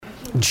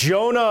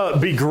Jonah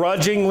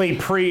begrudgingly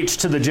preached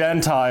to the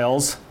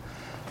Gentiles.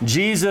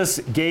 Jesus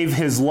gave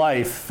his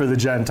life for the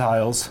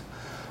Gentiles.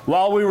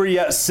 While we were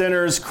yet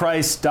sinners,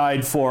 Christ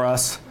died for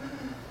us.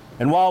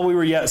 And while we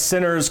were yet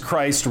sinners,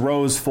 Christ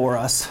rose for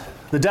us.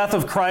 The death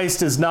of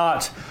Christ is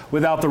not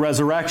without the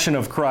resurrection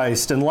of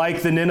Christ. And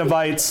like the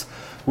Ninevites,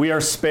 we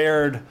are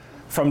spared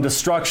from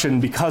destruction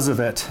because of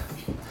it.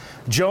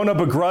 Jonah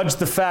begrudged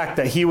the fact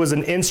that he was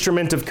an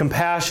instrument of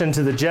compassion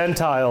to the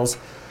Gentiles,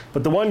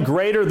 but the one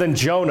greater than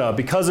Jonah,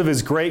 because of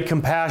his great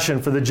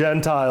compassion for the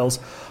Gentiles,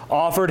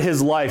 offered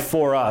his life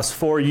for us,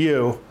 for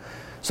you,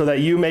 so that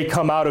you may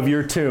come out of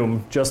your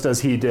tomb just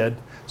as he did.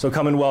 So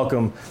come and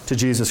welcome to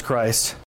Jesus Christ.